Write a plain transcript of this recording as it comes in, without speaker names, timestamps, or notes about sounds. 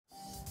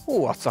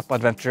What's up,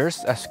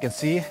 adventurers? As you can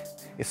see,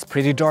 it's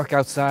pretty dark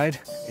outside,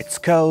 it's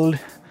cold,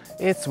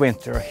 it's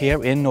winter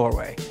here in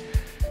Norway.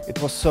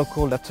 It was so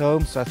cold at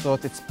home, so I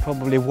thought it's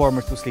probably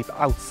warmer to sleep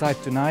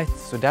outside tonight,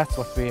 so that's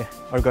what we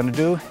are gonna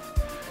do.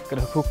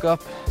 Gonna hook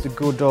up the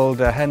good old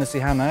Hennessy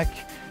Hammock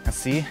and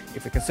see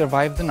if we can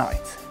survive the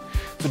night.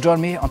 So join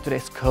me on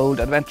today's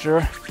cold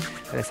adventure.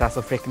 Let's have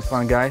some freaking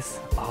fun, guys.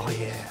 Oh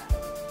yeah.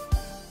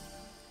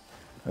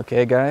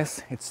 Okay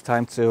guys, it's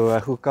time to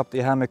hook up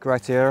the hammock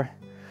right here.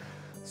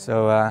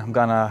 So I'm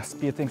gonna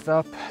speed things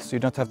up so you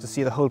don't have to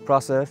see the whole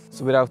process.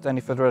 So without any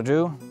further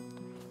ado,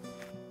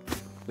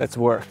 let's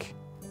work.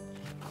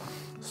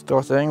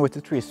 Starting with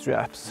the tree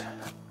straps,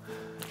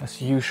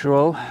 as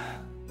usual.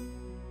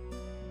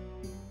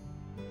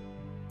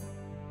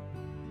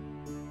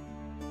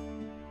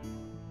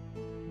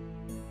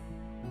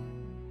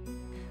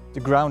 The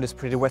ground is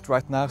pretty wet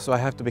right now, so I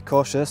have to be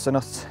cautious and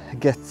not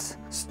get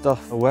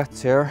stuff wet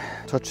here,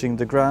 touching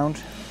the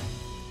ground.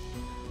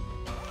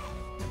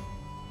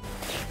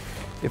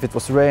 If it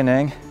was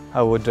raining,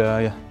 I would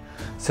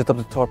set up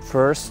the tarp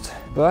first,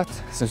 but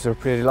since we're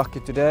pretty lucky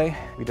today,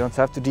 we don't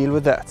have to deal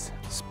with that.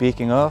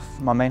 Speaking of,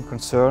 my main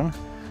concern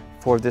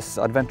for this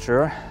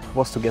adventure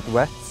was to get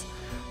wet.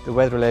 The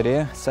weather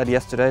lady said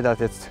yesterday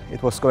that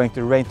it was going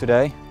to rain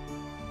today,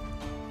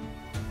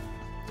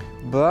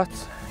 but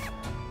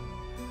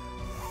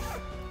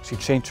she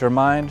changed her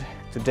mind.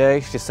 Today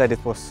she said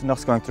it was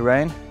not going to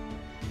rain.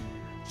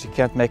 She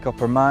can't make up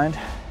her mind.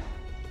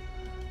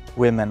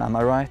 Women, am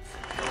I right?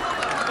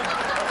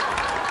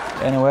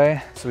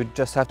 Anyway, so we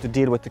just have to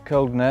deal with the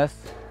coldness.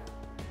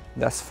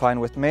 That's fine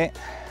with me.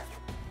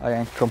 I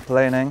ain't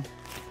complaining.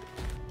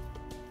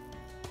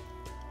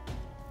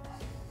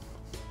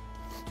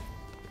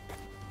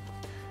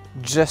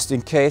 Just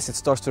in case it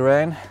starts to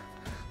rain,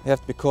 I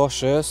have to be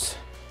cautious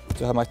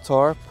to have my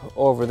tarp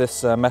over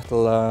this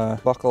metal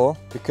buckle,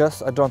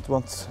 because I don't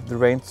want the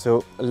rain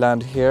to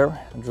land here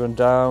and run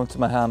down to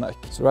my hammock.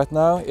 So right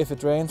now, if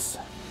it rains,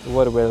 the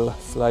water will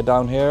slide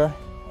down here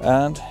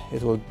and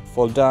it will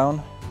fall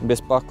down from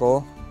this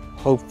buckle,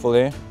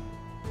 hopefully.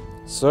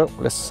 So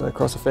let's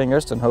cross our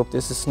fingers and hope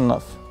this is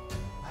enough.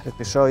 Let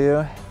me show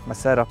you my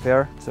setup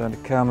here. Turn the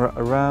camera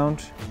around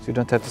so you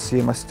don't have to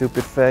see my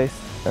stupid face.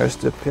 There's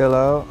the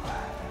pillow,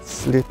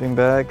 sleeping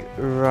bag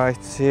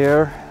right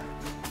here,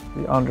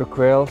 the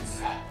underquilt,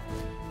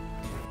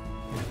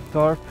 the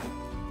tarp.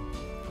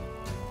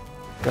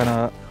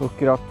 Gonna hook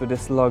it up to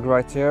this log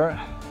right here,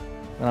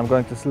 and I'm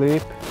going to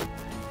sleep.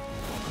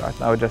 Right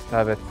now I just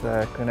have it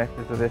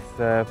connected to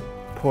this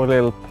poor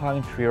little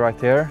pine tree right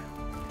here,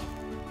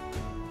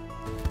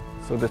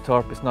 so the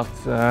tarp is not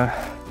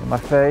in my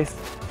face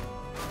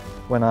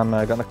when I'm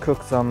gonna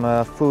cook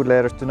some food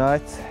later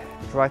tonight.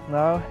 But right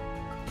now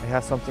I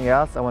have something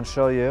else I want to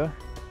show you.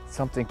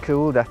 Something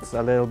cool that's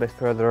a little bit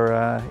further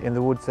in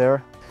the woods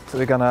here. So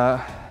we're gonna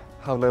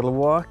have a little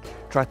walk,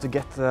 try to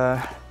get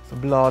some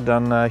blood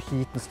and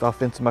heat and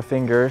stuff into my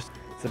fingers.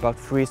 It's about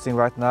freezing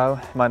right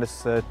now,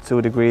 minus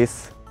 2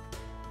 degrees.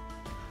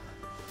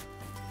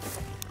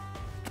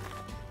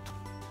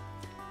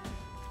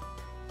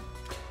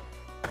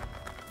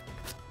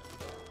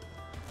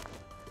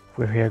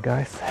 We're here,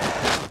 guys.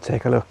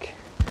 Take a look.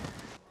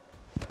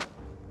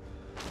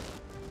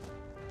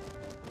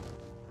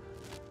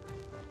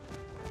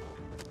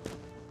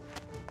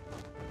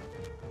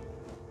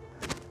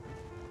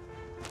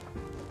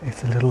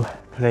 It's a little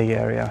play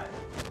area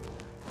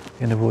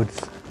in the woods.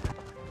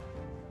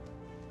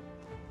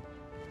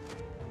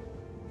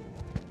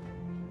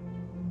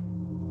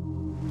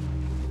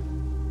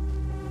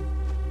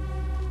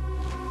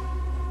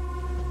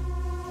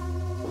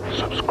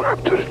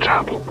 Subscribe to the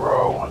channel,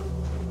 bro.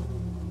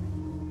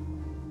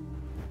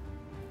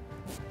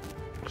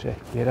 Check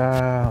it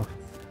out.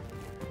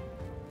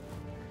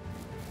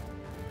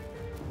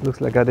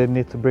 Looks like I didn't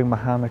need to bring my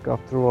hammock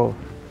after all.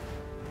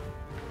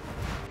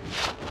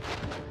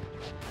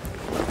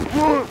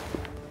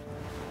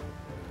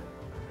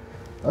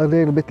 A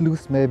little bit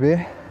loose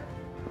maybe.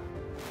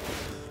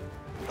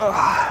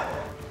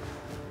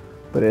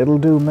 But it'll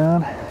do,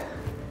 man.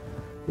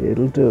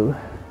 It'll do.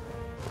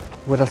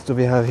 What else do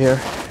we have here?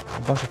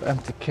 A bunch of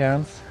empty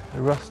cans,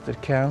 rusted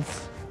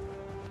cans.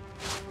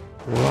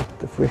 What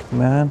the frick,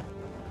 man?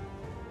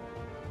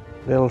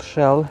 Little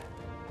shell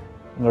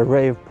and a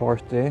rave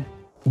party.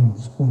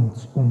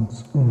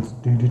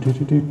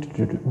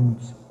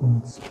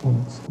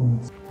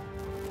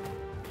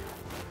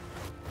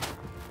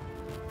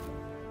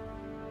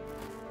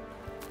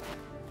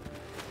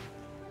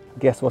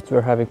 Guess what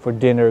we're having for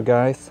dinner,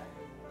 guys?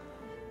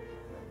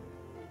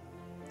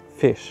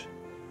 Fish.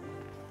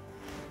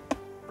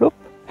 Bloop.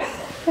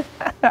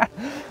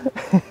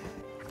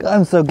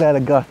 I'm so glad I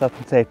got that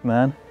on tape,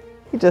 man.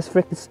 He just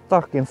freaking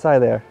stuck inside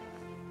there.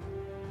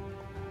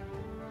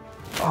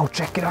 Oh,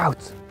 check it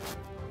out!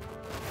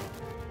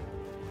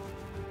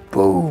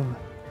 Boom!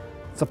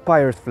 It's a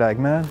pirate flag,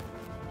 man.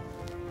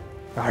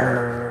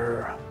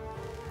 Arrgh.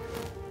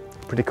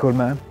 Pretty cool,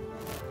 man.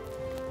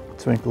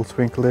 Twinkle,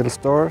 twinkle, little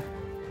star.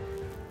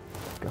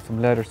 Got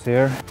some letters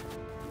here.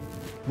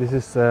 This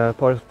is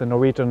part of the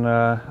Norwegian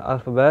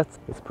alphabet.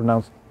 It's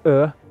pronounced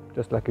Ö,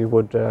 just like you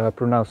would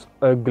pronounce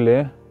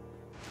ugly.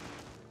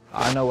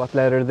 I know what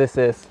letter this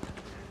is.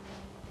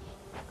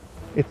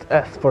 It's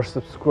S for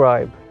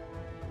subscribe.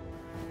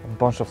 A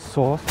bunch of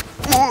sauce.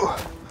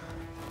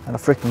 And a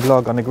freaking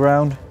log on the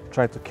ground.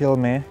 Tried to kill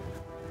me.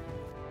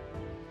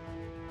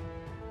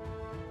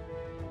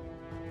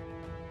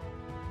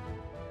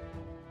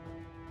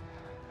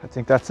 I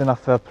think that's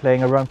enough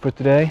playing around for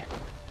today.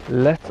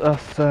 Let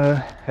us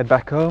head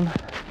back home.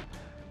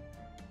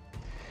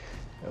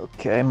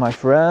 Okay, my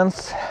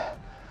friends,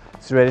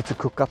 it's ready to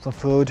cook up some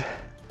food.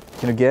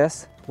 Can you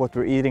guess what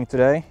we're eating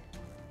today?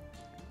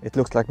 It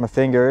looks like my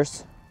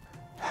fingers.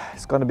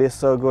 It's gonna be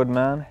so good,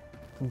 man.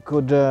 Some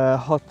good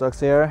hot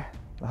dogs here,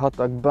 a hot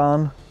dog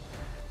bun.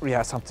 We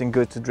have something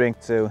good to drink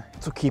to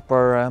keep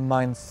our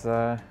minds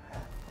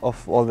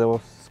off all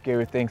those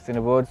scary things in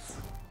the woods.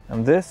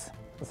 And this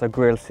is a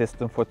grill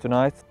system for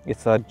tonight.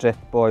 It's a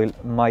JetBoil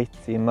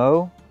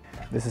Mightymo.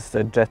 This is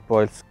the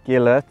JetBoil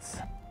Skillet.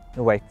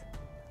 Oh, wait,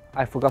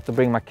 I forgot to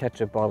bring my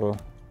ketchup bottle.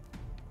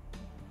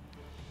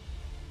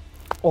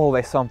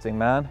 Always something,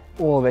 man.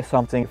 Always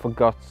something you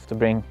forgot to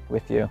bring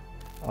with you.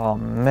 Oh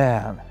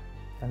man.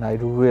 And I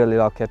really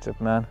love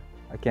ketchup, man.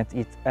 I can't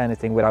eat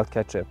anything without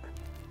ketchup.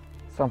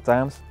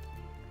 Sometimes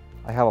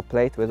I have a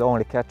plate with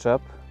only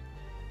ketchup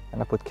and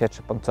I put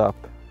ketchup on top.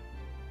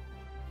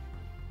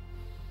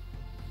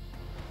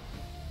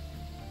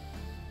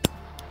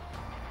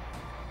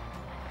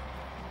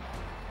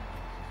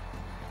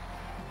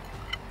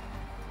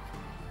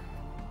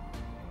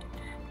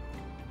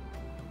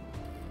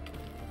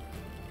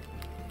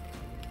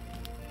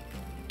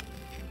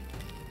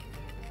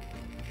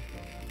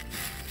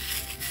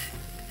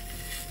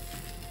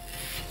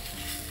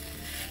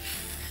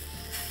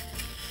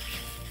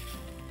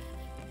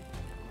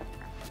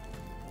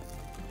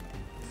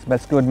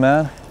 Smells good,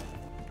 man.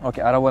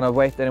 Okay, I don't want to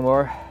wait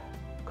anymore.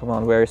 Come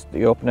on, where is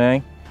the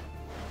opening?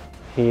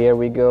 Here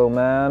we go,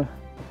 man.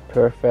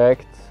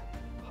 Perfect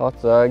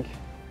hot dog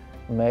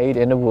made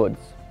in the woods.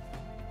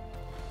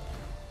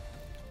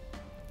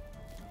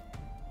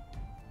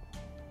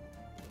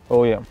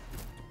 Oh yeah,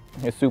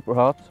 it's super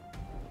hot.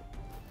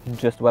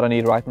 Just what I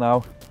need right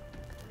now.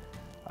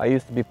 I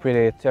used to be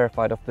pretty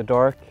terrified of the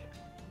dark,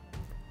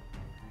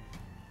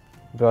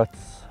 but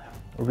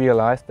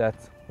realized that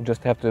you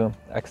just have to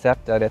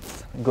accept that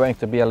it's going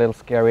to be a little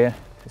scary.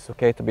 It's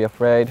okay to be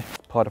afraid,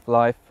 it's part of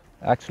life.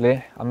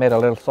 Actually, I made a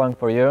little song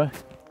for you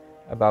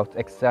about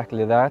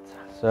exactly that.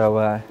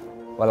 So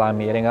while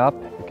I'm eating up,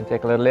 you can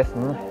take a little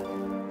listen.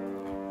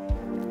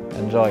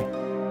 Enjoy.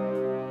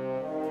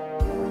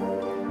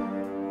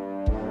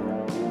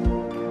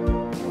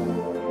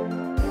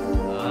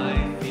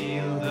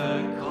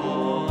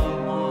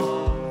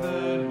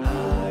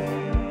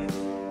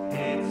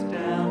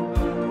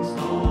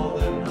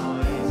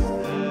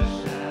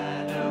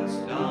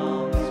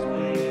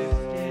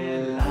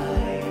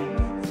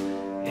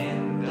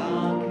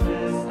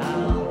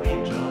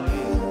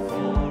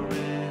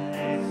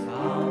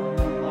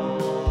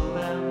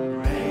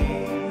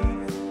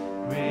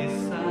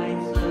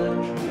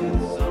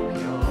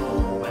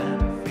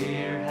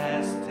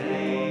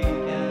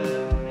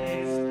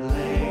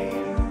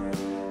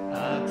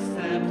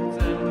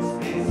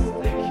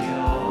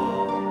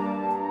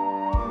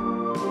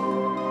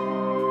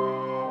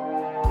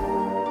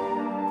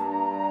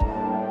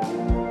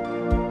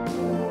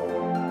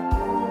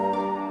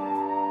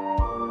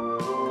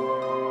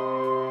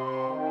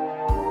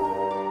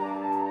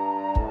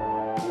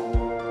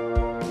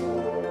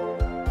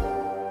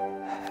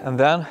 And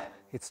then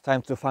it's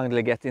time to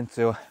finally get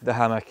into the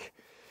hammock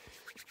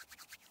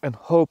and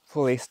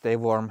hopefully stay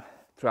warm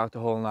throughout the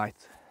whole night.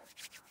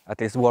 At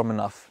least warm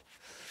enough.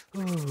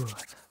 Ooh.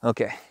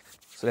 Okay,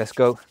 so let's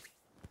go.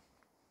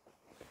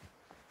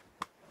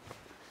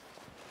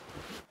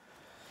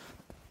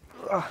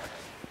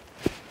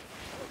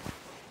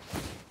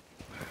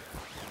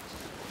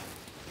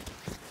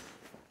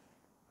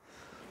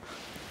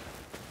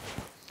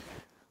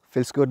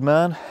 Feels good,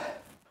 man.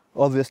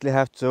 Obviously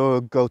have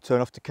to go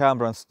turn off the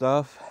camera and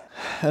stuff,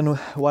 and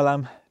while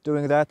I'm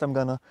doing that I'm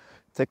gonna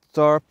take the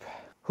tarp,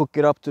 hook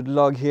it up to the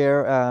log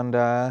here and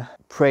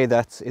pray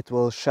that it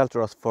will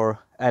shelter us for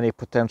any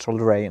potential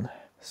rain.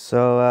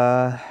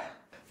 So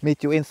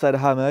meet you inside the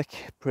hammock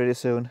pretty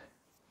soon.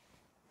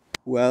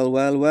 Well,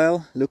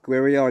 look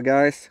where we are,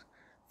 guys.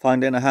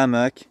 Finally in a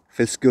hammock.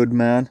 Feels good,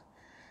 man.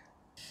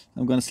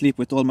 I'm gonna sleep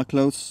with all my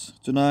clothes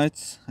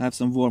tonight. I have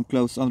some warm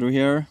clothes under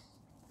here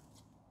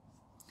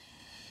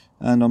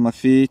and on my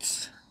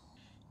feet,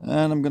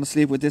 and I'm gonna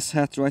sleep with this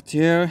hat right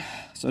here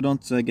so I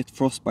don't get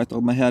frostbite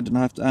on my head and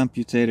I have to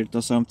amputate it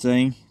or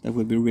something. That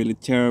would be really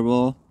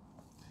terrible.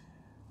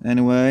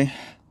 Anyway,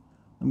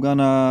 I'm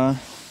gonna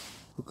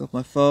hook up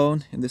my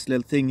phone in this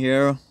little thing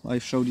here I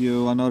showed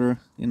you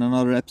in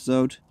another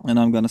episode, and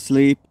I'm gonna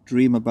sleep,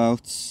 dream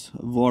about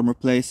warmer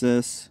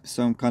places,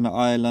 some kind of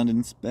island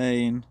in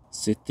Spain,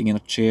 sitting in a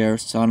chair,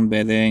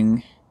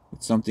 sunbathing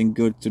with something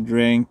good to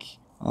drink.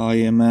 Oh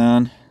yeah,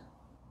 man.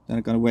 Then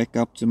I'm gonna wake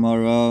up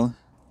tomorrow,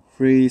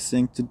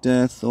 freezing to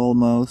death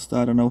almost.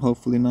 I don't know,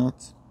 hopefully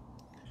not.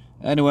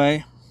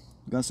 Anyway,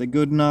 I'm gonna say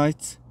good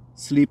night,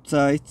 sleep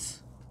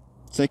tight,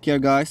 take care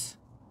guys,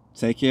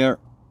 take care.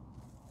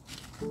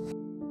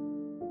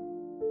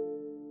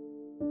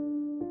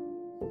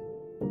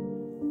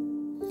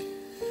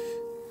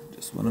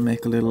 Just want to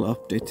make a little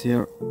update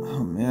here.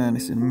 Oh man,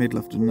 it's in the middle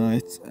of the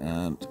night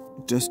and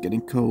just getting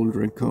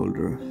colder and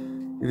colder.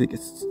 If it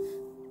gets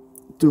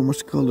too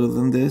much colder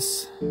than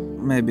this,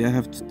 maybe I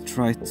have to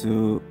try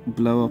to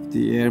blow up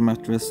the air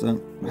mattress and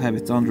have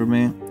it under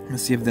me and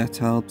see if that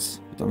helps.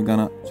 But I'm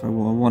gonna try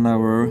 1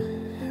 hour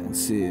and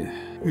see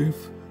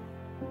if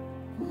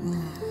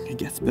it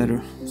gets better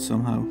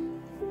somehow.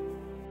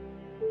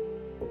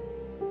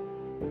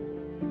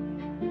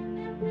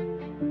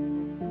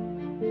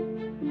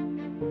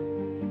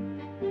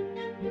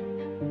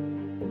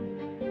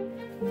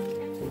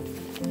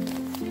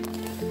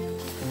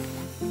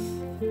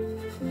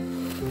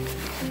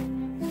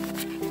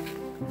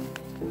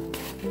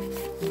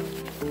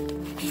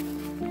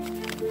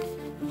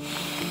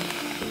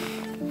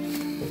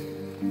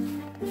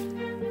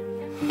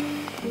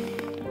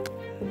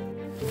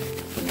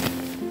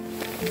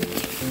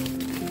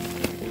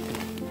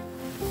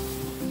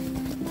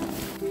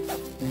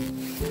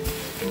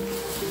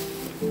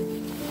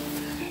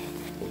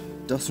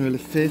 Doesn't really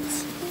fit,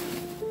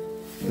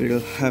 but it'll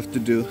have to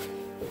do.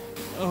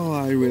 Oh,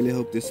 I really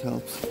hope this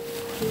helps.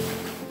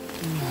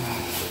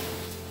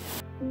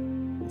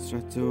 Let's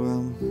try to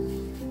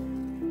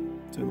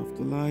turn off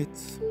the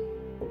lights.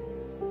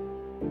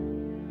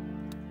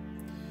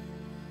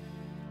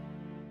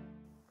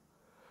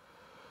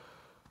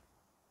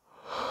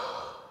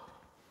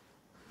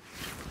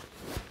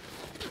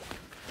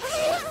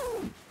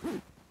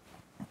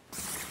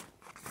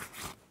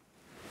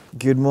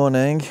 Good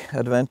morning,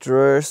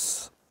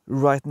 adventurers.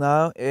 Right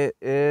now it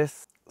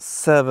is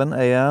 7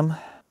 AM.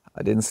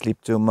 I didn't sleep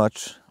too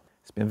much.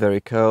 It's been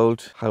very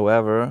cold.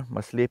 However,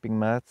 my sleeping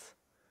mat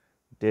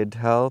did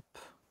help.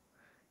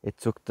 It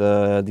took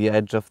the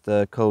edge of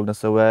the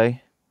coldness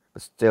away.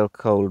 But still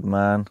cold,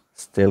 man.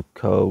 Still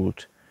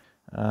cold.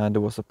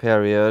 There was a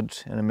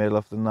period in the middle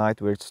of the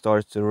night where it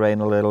started to rain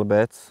a little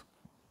bit.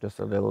 Just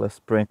a little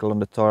sprinkle on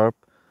the tarp.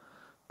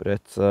 But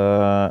it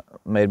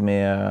made me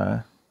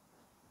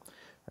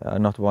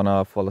not want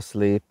to fall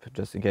asleep,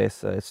 just in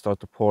case it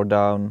starts to pour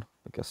down,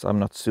 because I'm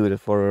not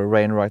suited for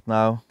rain right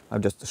now.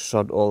 I've just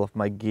shot all of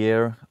my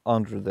gear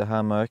under the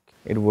hammock.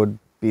 It would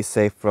be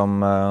safe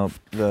from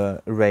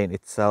the rain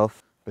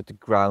itself, but the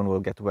ground will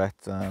get wet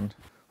and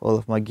all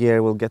of my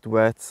gear will get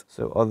wet.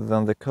 So other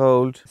than the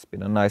cold, it's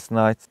been a nice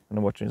night.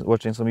 I'm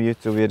watching some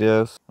YouTube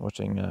videos,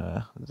 watching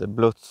the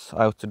Blutz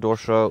outdoor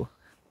show.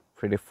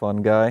 Pretty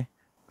fun guy.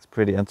 It's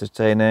pretty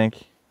entertaining.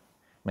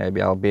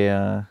 Maybe I'll be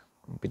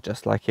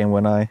just like him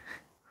when I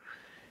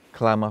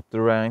climb up the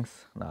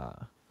ranks. Nah,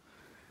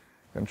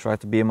 I'm gonna try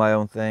to be my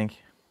own thing.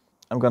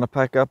 I'm gonna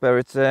pack up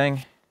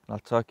everything. I'll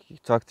talk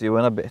to you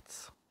in a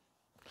bit.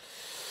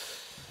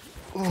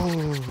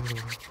 Ooh.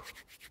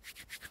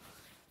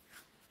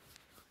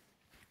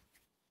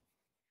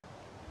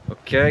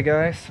 Okay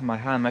guys, my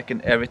hammock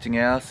and everything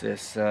else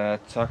is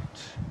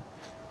tucked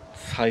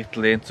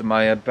tightly into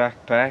my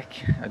backpack.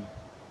 I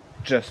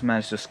just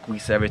managed to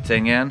squeeze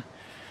everything in.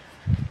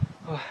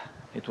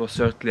 It was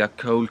certainly a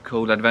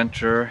cold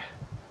adventure.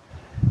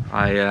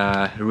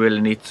 I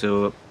really need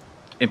to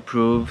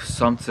improve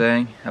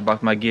something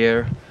about my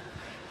gear,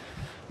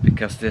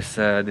 because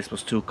this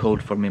was too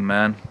cold for me,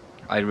 man.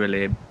 I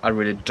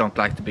really don't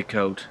like to be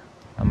cold.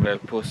 I'm a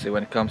little pussy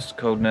when it comes to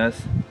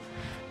coldness.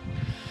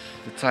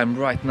 The time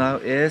right now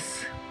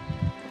is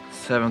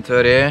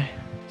 7:30.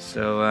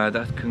 So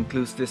that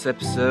concludes this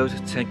episode.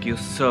 Thank you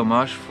so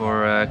much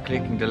for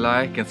clicking the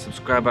like and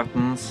subscribe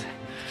buttons.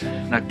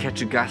 And I'll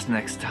catch you guys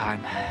next time.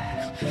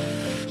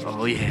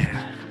 Oh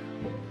yeah.